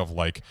degree of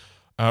like,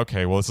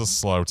 okay, well, this is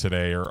slow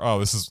today, or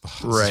this is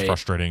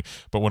frustrating.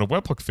 But when a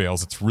webhook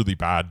fails, it's really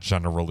bad,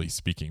 generally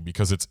speaking,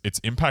 because it's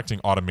impacting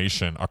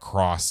automation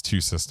across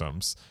two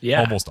systems,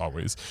 almost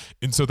always.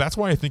 And so that's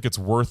why I think it's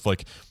worth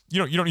like,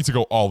 you don't need to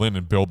go all in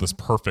and build this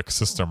perfect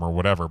system or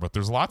whatever. But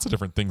there's lots of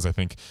different things I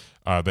think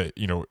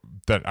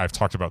that I've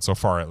talked about so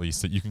far, at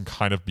least, that you can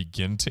kind of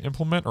begin to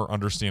implement or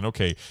understand.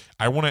 Okay,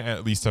 I want to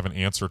at least have an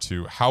answer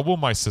to how will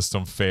my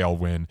system fail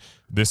when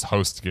this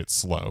host gets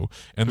slow,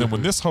 and then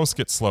when this host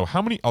gets slow,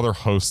 how many other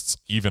hosts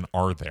even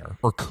are there,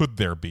 or could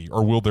there be,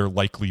 or will there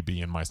likely be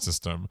in my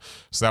system?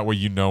 So that way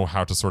you know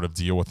how to sort of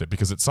deal with it,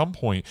 because at some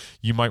point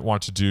you might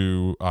want to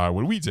do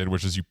what we did,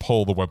 which is you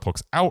pull the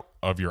webhooks out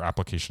of your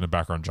application and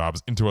background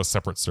jobs into a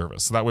separate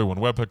service. So that way when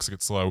webhooks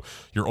get slow,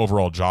 your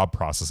overall job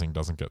processing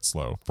doesn't get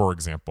slow, for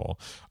example.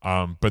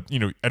 But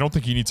I don't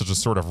think you need to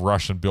just sort of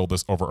rush and build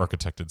this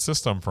over-architected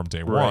system from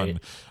day one.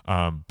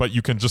 But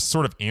you can just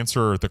sort of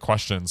answer the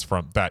questions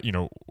from that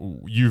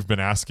you've been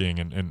asking,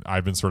 and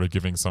I've been sort of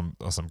giving some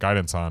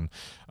guidance on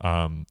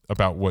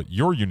about what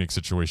your unique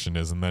situation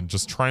is, and then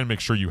just try and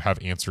make sure you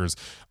have answers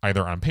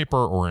either on paper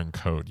or in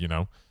code.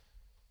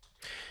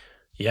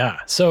 Yeah.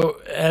 So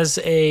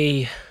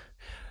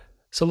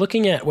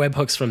looking at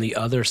webhooks from the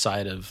other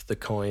side of the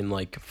coin,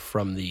 like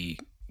from the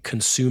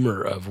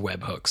consumer of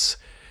webhooks,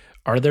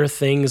 are there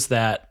things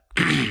that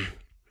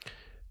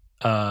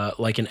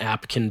like an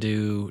app can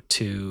do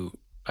to,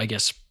 I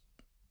guess,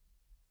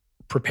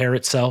 prepare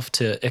itself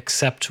to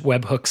accept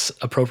webhooks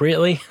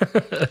appropriately?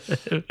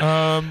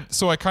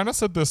 So I kind of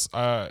said this.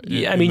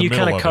 You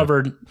kind of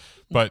covered.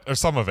 Or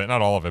some of it,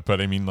 not all of it. But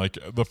I mean, like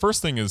the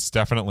first thing is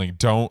definitely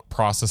don't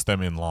process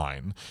them in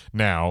line.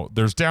 Now,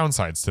 there's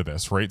downsides to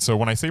this, right? So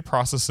when I say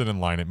process it in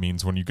line, it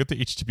means when you get the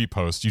HTTP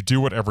post, you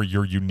do whatever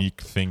your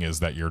unique thing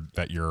is that you're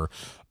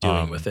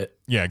doing with it.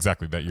 Yeah,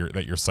 exactly. That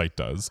your site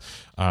does.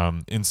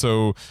 And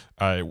so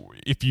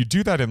if you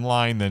do that in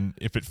line, then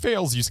if it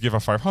fails, you just give a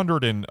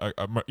 500, and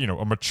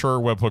a mature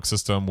webhook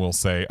system will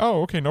say,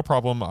 oh, okay, no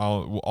problem.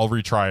 I'll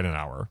retry in an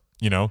hour.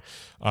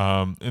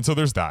 And so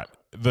there's that.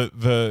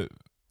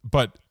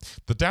 But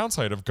the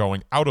downside of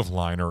going out of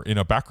line or in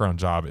a background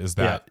job is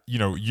that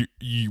you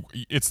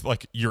it's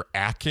like you're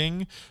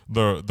acking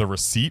the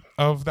receipt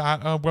of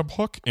that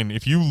webhook, and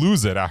if you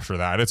lose it after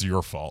that, it's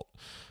your fault.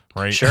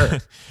 Right. Sure.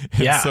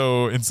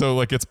 and so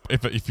like it's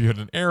if you had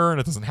an error and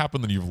it doesn't happen,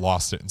 then you've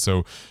lost it. And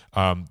so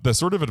the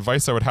sort of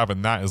advice I would have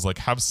in that is like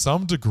have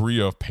some degree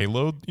of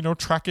payload,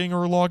 tracking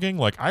or logging.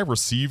 Like I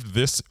received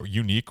this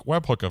unique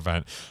webhook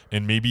event,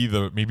 and maybe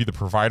the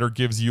provider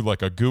gives you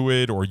like a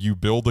GUID, or you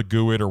build a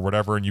GUID or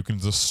whatever, and you can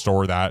just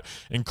store that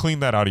and clean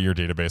that out of your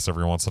database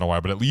every once in a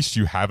while. But at least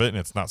you have it, and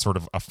it's not sort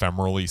of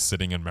ephemerally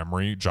sitting in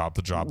memory, job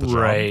to job to job.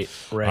 Right.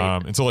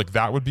 And so like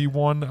that would be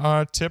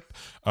one tip.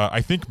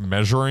 I think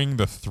measuring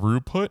the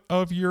throughput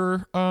of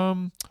your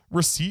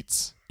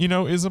receipts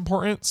is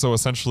important. So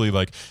essentially,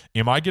 like,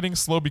 am I getting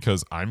slow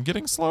because I'm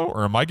getting slow,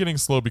 or am I getting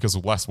slow because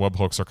less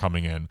webhooks are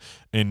coming in?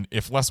 And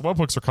if less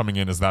webhooks are coming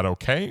in, is that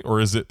okay, or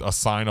is it a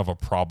sign of a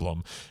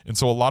problem? And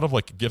so a lot of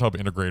like GitHub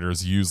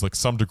integrators use like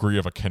some degree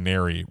of a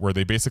canary, where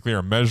they basically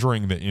are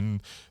measuring the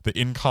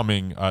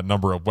incoming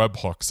number of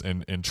webhooks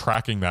and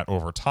tracking that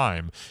over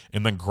time,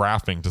 and then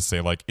graphing to say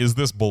like, is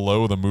this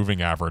below the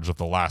moving average of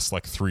the last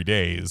like 3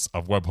 days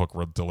of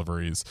webhook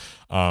deliveries?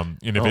 And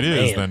if it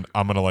is, then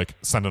I'm gonna like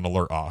send an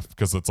alert off,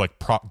 because it's like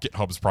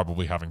GitHub's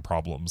probably having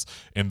problems,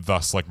 and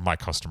thus like my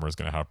customer is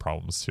going to have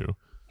problems too.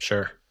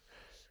 Sure.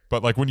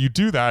 But like when you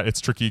do that, it's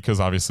tricky, because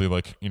obviously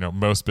like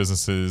most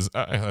businesses,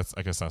 I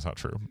guess that's not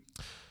true.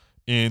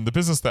 In the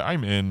business that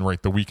I'm in,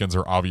 right, the weekends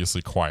are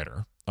obviously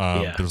quieter.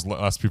 There's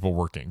less people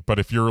working. But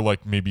if you're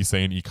like maybe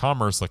say in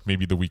e-commerce, like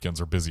maybe the weekends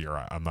are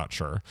busier. I'm not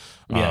sure.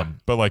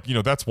 But like,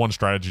 that's one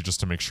strategy, just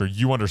to make sure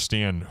you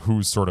understand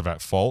who's sort of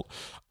at fault,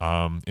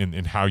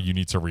 and how you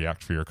need to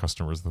react for your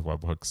customers with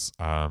webhooks.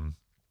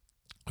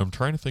 I'm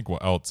trying to think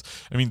what else.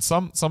 I mean,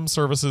 some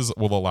services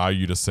will allow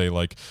you to say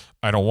like,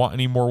 I don't want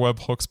any more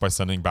webhooks, by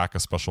sending back a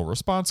special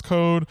response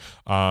code.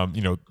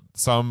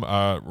 Some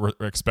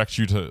expect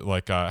you to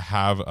like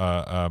have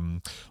a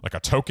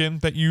token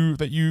that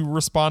you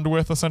respond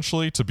with,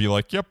 essentially, to be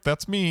like, yep,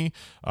 that's me.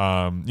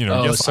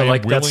 Yes, so I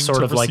like am willing that's sort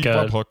to of like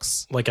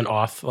webhooks. like an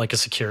auth, like a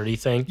security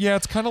thing. Yeah,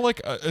 it's kind of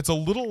like it's a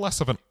little less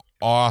of an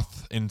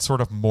auth and sort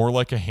of more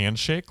like a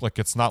handshake. Like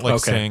it's not like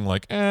saying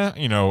like, I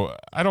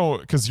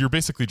don't, because you're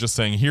basically just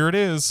saying, here it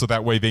is, so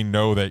that way they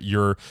know that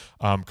you're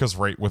because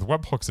right, with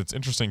webhooks it's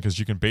interesting, because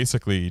you can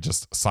basically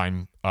just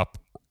sign up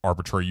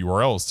arbitrary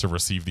URLs to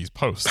receive these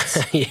posts.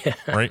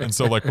 Right. And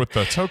so like with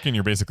the token,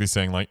 you're basically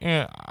saying like,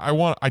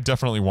 I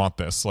definitely want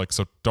this. Like,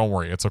 so don't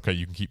worry, it's okay.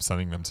 You can keep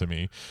sending them to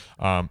me.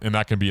 And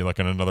that can be like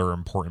another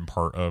important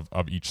part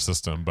of each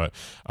system. But,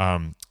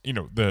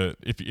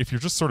 if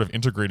you're just sort of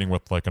integrating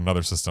with like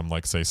another system,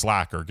 like say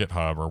Slack or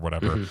GitHub or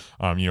whatever,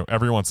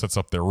 everyone sets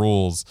up their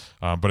rules.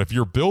 But if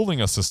you're building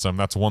a system,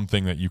 that's one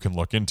thing that you can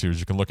look into, is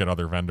you can look at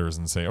other vendors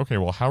and say, okay,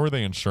 well, how are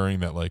they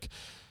ensuring that like,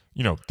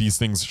 these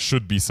things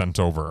should be sent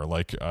over,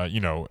 like,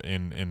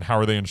 and how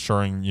are they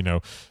ensuring,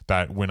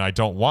 that when I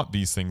don't want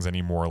these things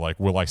anymore, like,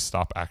 will I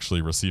stop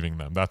actually receiving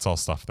them? That's all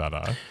stuff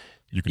that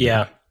you can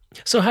do.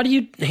 So how do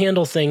you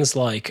handle things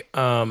like,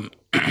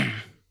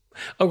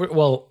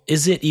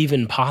 is it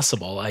even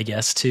possible, I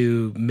guess,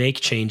 to make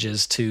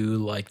changes to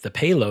like the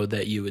payload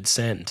that you would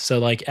send? So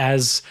like,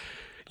 as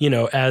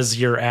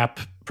your app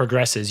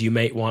progresses, you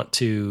might want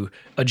to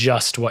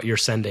adjust what you're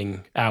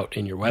sending out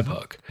in your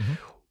webhook. Mm-hmm.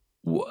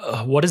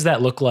 What does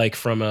that look like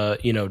from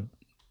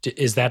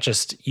is that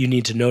just you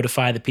need to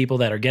notify the people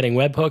that are getting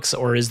webhooks,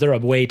 or is there a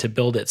way to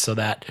build it so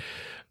that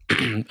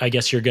I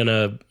guess you're going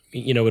to,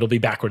 it'll be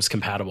backwards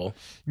compatible?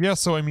 Yeah.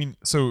 So, I mean,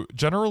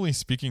 generally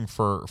speaking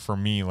for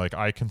me, like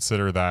I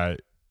consider that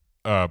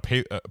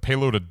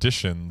payload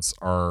additions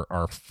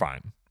are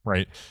fine.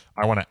 Right.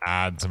 I want to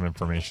add some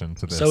information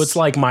to this. So it's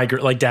like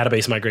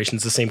database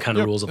migrations, the same kind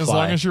of rules apply. As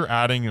long as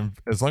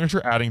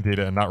you're adding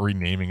data and not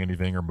renaming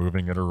anything or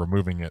moving it or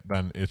removing it,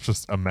 then it's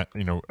just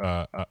amending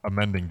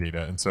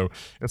data. And so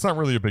it's not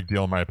really a big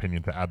deal, in my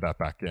opinion, to add that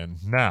back in.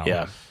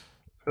 Now,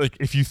 like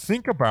if you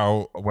think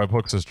about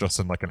webhooks as just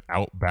in like an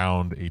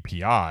outbound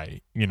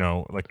API,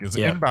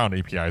 inbound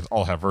APIs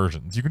all have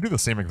versions. You can do the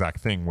same exact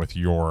thing with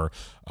your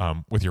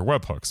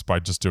webhooks by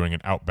just doing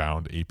an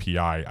outbound API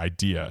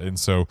idea. And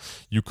so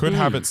you could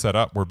have it set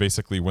up where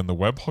basically when the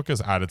webhook is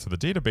added to the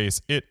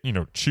database, it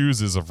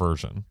chooses a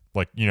version,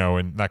 like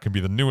and that can be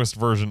the newest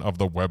version of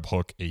the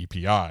webhook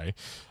API,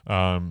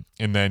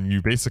 and then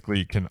you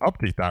basically can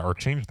update that or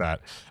change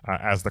that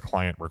as the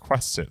client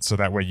requests it. So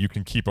that way you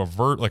can keep a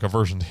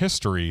version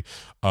history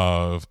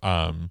of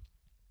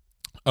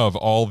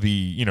all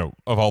the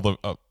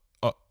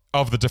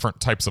of the different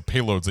types of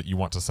payloads that you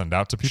want to send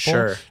out to people.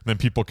 Sure. And then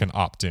people can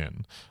opt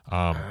in.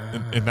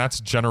 And that's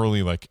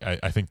generally like,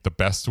 I think the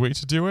best way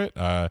to do it.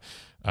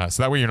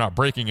 So that way you're not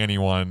breaking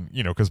anyone,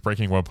 because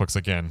breaking webhooks,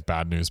 again,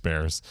 bad news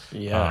bears.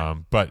 Yeah.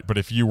 But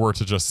if you were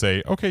to just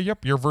say, okay,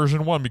 yep, you're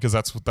version 1 because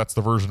that's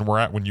the version we're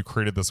at when you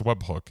created this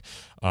webhook,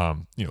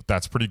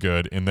 that's pretty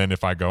good. And then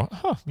if I go,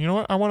 you know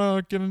what, I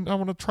want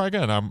to try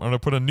again. I'm going to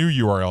put a new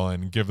URL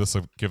in and give this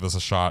a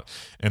shot.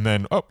 And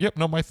then,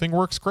 my thing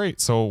works great.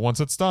 So once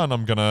it's done,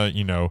 I'm going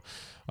to,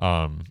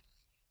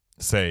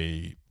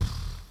 say,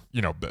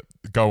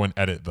 go and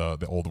edit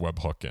the old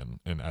webhook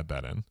and add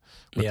that in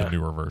with the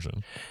newer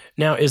version.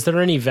 Now, is there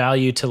any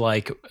value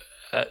to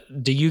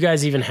do you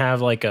guys even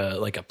have like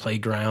a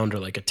playground or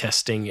like a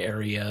testing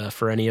area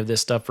for any of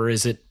this stuff? Or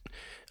is it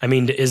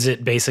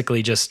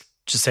basically just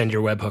send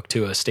your webhook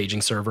to a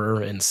staging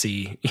server and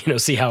see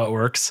how it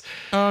works?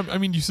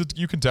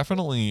 You could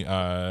definitely,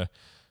 do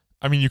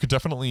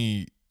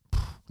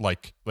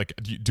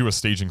a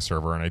staging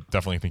server, and I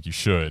definitely think you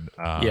should.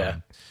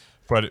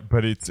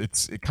 But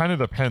it kind of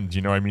depends,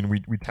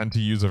 we tend to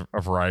use a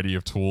variety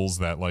of tools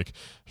that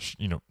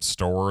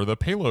store the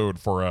payload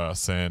for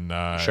us and,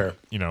 sure.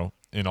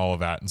 And all of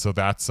that. And so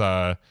that's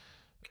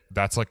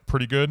like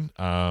pretty good.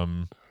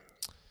 And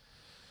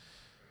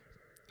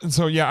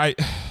so, yeah,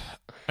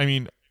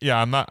 I'm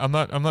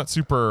not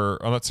super,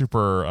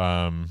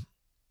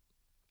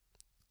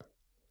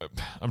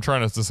 I'm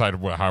trying to decide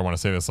how I want to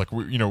say this. Like,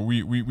 we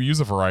use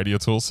a variety of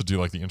tools to do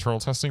like the internal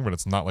testing, but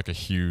it's not like a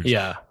huge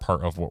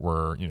part of what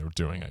we're,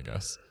 doing, I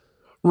guess.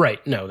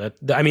 Right. No,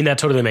 that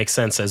totally makes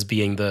sense as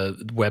being the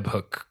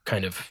webhook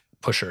kind of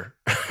pusher,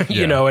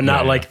 and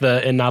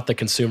not the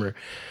consumer.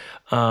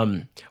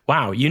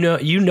 Wow. You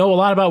know a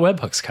lot about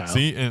webhooks, Kyle.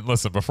 See, and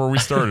listen, before we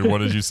started, what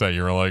did you say?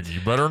 You were like,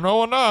 you better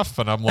know enough.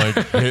 And I'm like,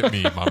 hit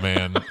me, my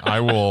man. I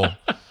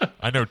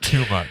know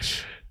too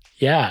much.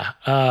 Yeah.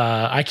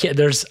 I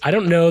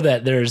don't know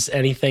that there's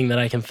anything that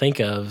I can think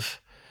of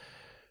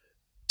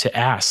to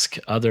ask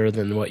other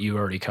than what you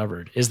already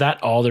covered. Is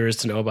that all there is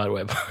to know about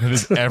webhooks? It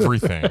is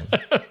everything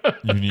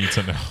you need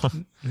to know.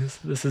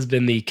 This has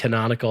been the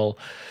canonical.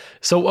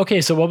 So,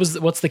 okay. So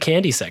what's the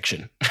candy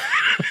section?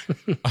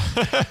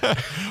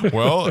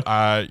 Well,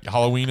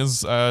 Halloween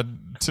is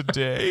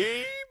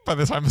today by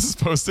the time this is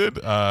posted.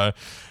 I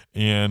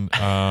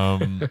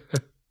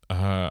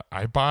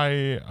buy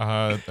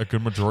a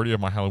good majority of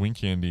my Halloween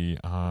candy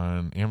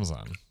on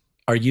Amazon.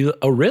 Are you?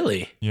 Oh,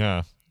 really?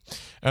 Yeah,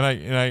 and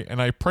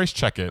I price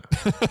check it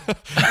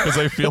because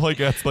I feel like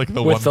that's like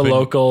the with the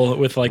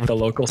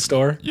local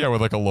store. Yeah,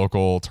 with like a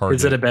local Target.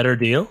 Is it a better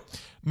deal?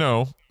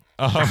 No,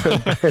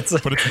 but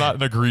it's not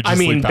an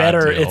egregiously bad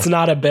better. deal. It's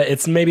not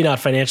it's maybe not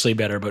financially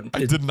better, but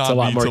I did not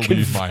need to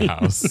leave my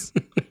house,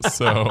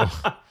 so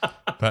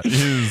that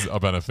is a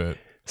benefit.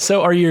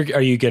 So are you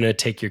going to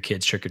take your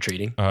kids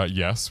trick-or-treating?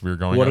 Yes, we're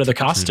going. What are the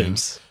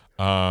costumes?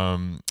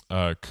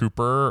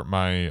 Cooper,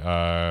 my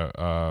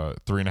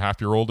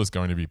 3.5-year-old, is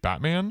going to be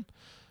Batman.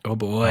 Oh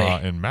boy.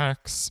 And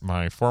Max,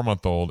 my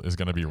 4-month-old, is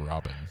going to be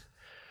Robin.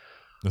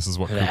 This is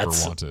what Cooper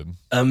wanted.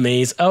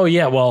 Amazing. Oh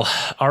yeah. Well,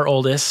 our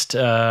oldest,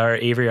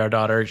 Avery, our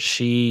daughter,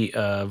 she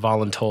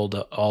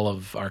voluntold all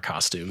of our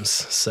costumes.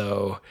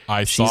 So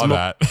I saw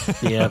that.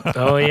 Yeah.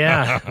 Oh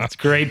yeah. It's a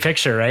great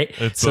picture, right?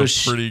 It's a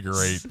pretty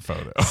great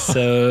photo.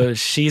 So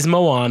she's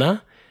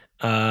Moana,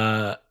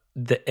 and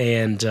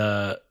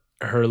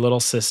her little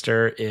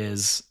sister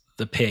is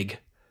the pig,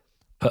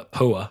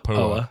 Poa.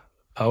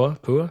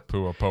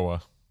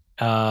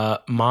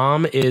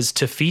 Mom is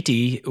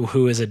Tafiti,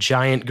 who is a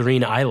giant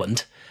green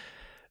island.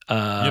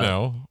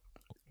 So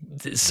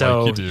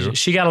like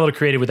she got a little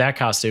creative with that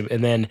costume.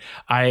 And then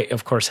I,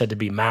 of course, had to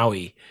be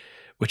Maui,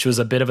 which was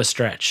a bit of a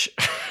stretch.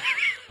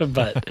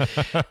 But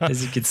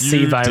as you can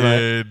see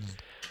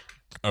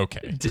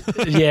okay.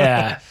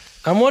 Yeah.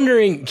 I'm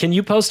wondering, can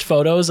you post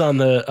photos on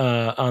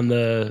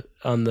the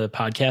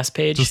podcast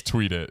page? Just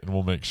tweet it and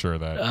we'll make sure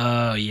that.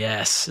 Oh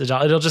yes.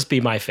 It'll just be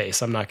my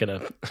face. I'm not going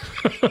to,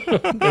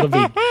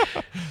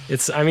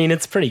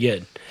 it's pretty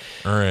good.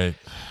 All right.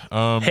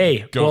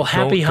 Happy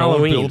Halloween.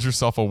 Go and build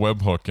yourself a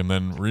webhook and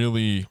then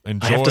really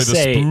enjoy the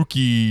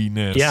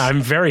spookiness. Yeah, I'm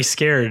very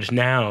scared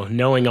now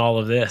knowing all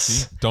of this.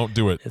 See? Don't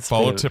do it.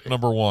 Follow tip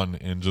number 1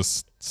 and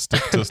just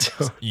stick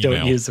to email.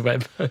 Don't use the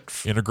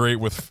webhooks. Integrate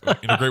with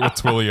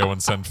Twilio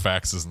and send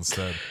faxes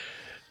instead.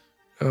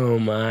 Oh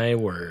my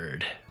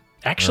word.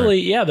 Actually,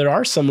 yeah, there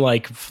are some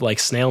like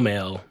snail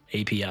mail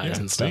APIs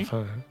and stuff.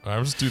 Huh? I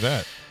would just do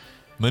that.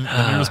 And then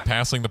you're just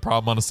passing the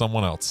problem on to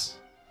someone else.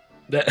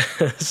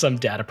 Some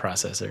data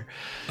processor.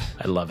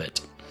 I love it.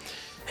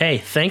 Hey,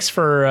 thanks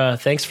for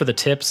the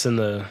tips and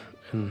the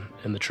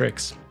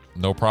tricks.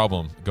 No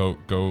problem. Go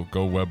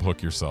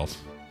webhook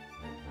yourself.